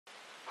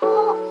忘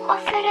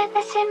れ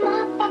てし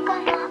まったか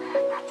な。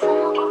夏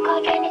の木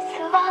陰に座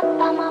っ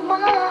たまま、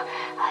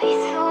アイ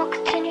スを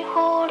口に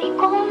放り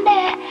込んで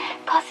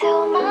風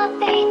を待っ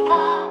ていた。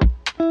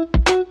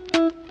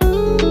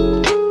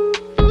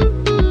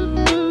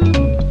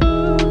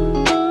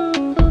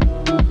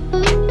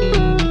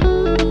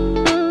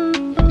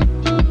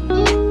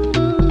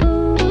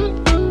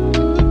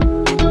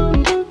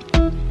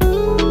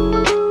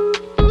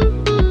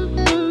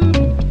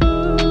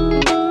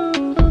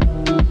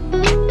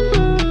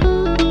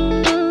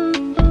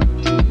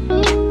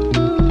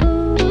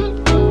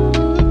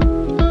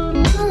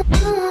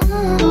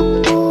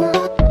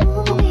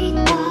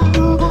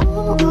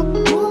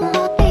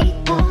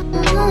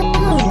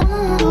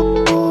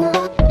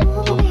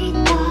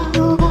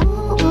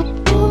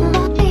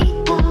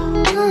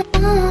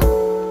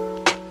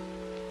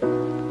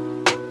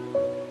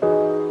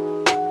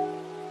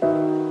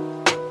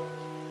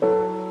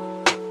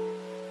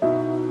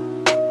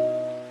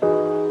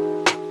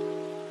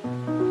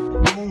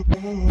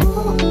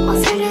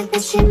忘れて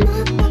しま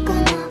ったか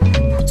な。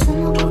夏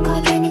の木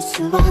陰に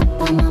座っ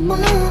たまま、ア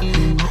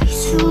イ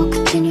スを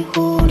口に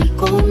放り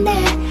込んで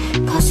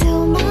風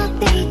を待っ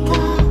ていた。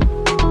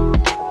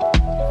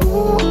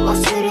もう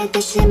忘れ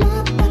てしま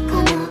った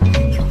かな。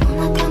世の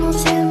中の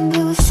全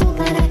部嘘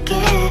だらけ。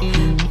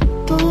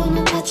本当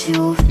の価値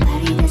を二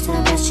人で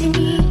探し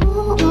に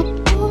待っ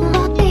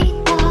てい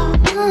た。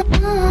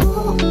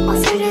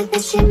忘れて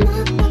しまっ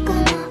たか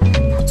な。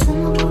夏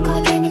の木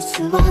陰に座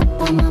っ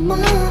たまま、ア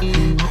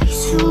イ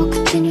スを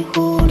口に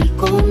放り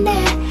込んで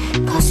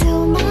風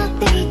を待っ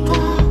ていた。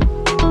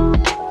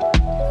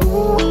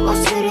もう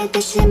忘れ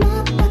てしま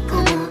った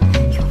かな。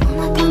世の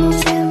中の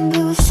全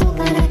部嘘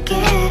だらけ。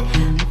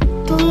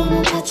本当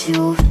の価値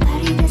を二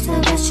人で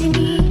探し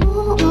に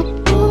待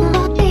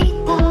ってい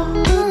た。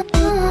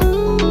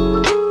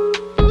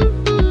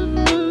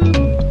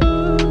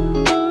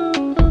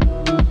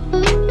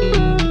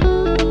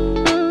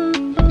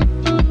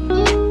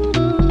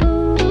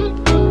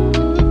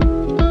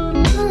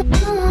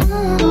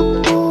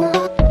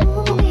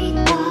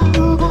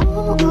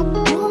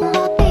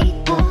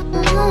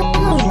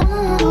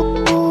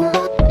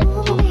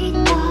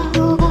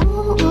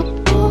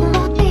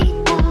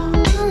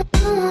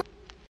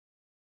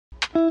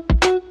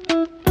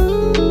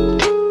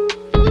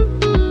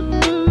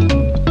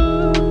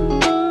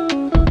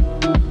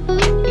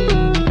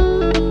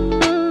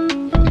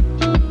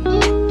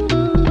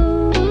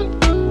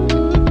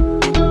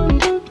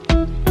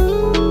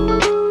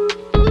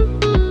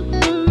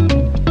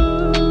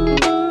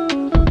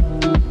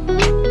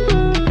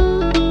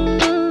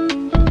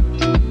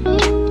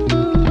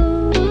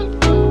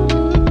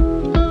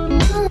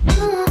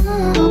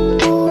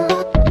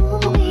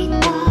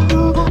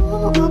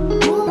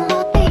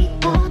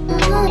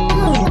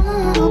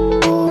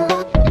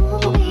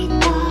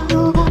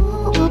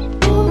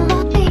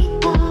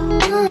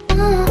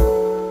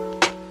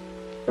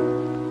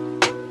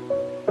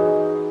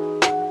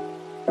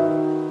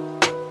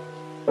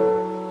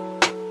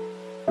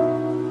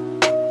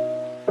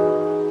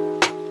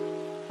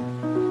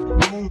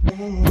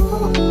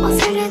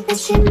忘れて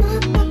しまっ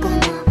たかな。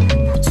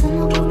夏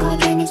の木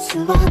陰に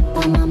座っ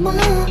たまま、ア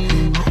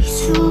イ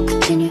スを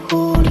口に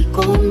放り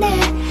込んで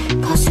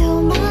風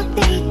を待っ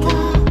ていた。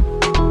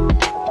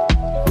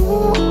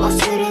もう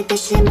忘れて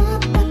しまっ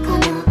たか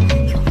な。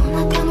世の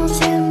中の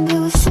全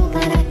部嘘だ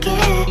らけ。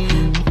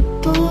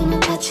本当の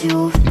価値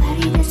を二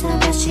人で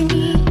探し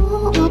に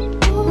待っ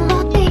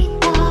てい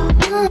た。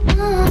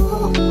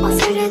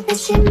忘れて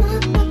しまっ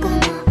たかな。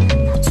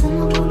夏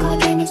の木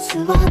陰に座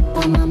っ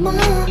たまま、ア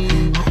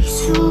イ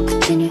スを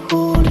口に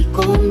放り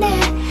込んで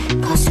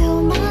風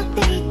を待っ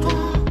ていた。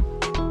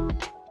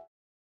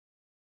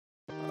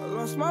I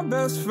lost my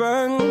best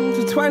friend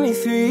to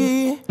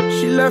 23.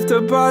 She left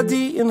her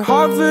body and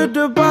hovered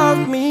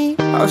above me.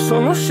 I saw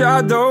no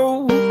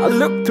shadow, I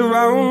looked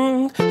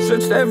around,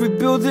 searched every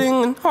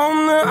building and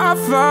home that I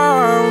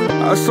found.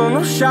 I saw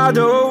no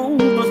shadow,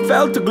 but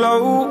felt the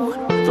glow.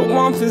 The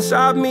warmth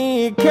inside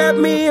me, it kept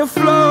me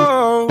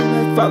afloat.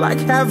 It felt like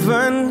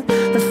heaven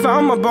had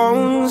found my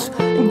bones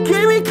and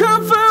gave me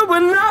comfort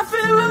when I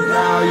feel alone.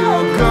 Now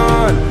you're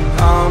gone,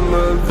 I'm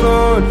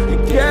alone. I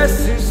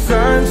guess it's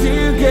time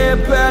to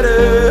get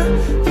better.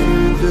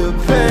 Through the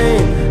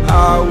pain,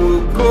 I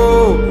will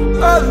go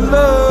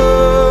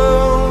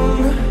alone.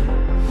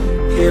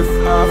 If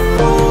I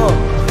fall,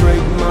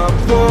 break my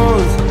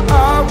bones,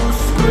 I will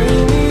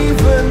scream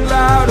even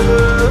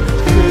louder.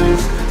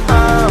 'Cause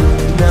I'm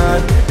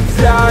not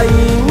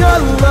dying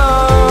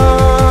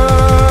alone.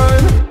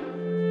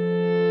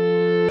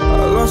 I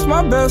lost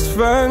my best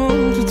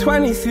friend to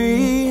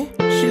 23.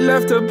 She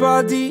left her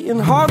body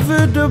and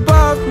hovered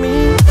above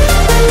me.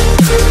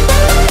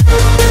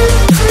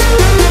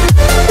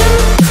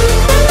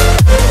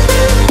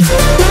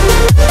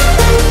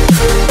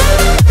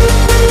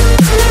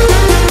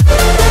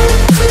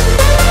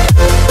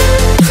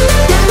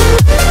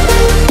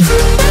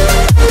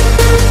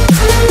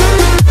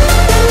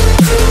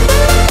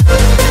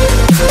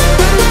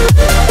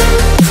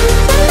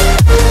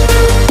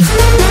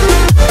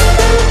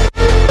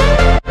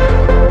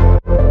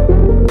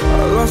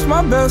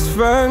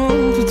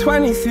 friend to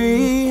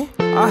 23.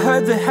 I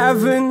heard the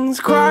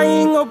heavens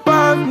crying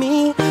above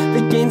me.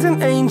 They gained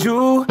an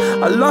angel,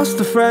 I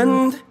lost a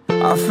friend.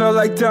 I felt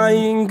like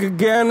dying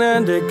again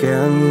and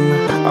again.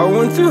 I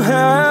went through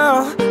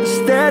hell,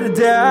 stared at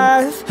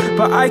death,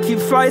 but I keep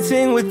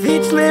fighting with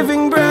each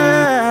living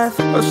breath.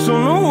 I saw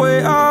no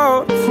way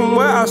out from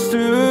where I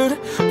stood.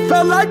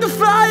 Felt like the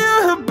fire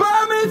had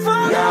burned me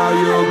through. Now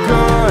you're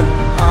gone,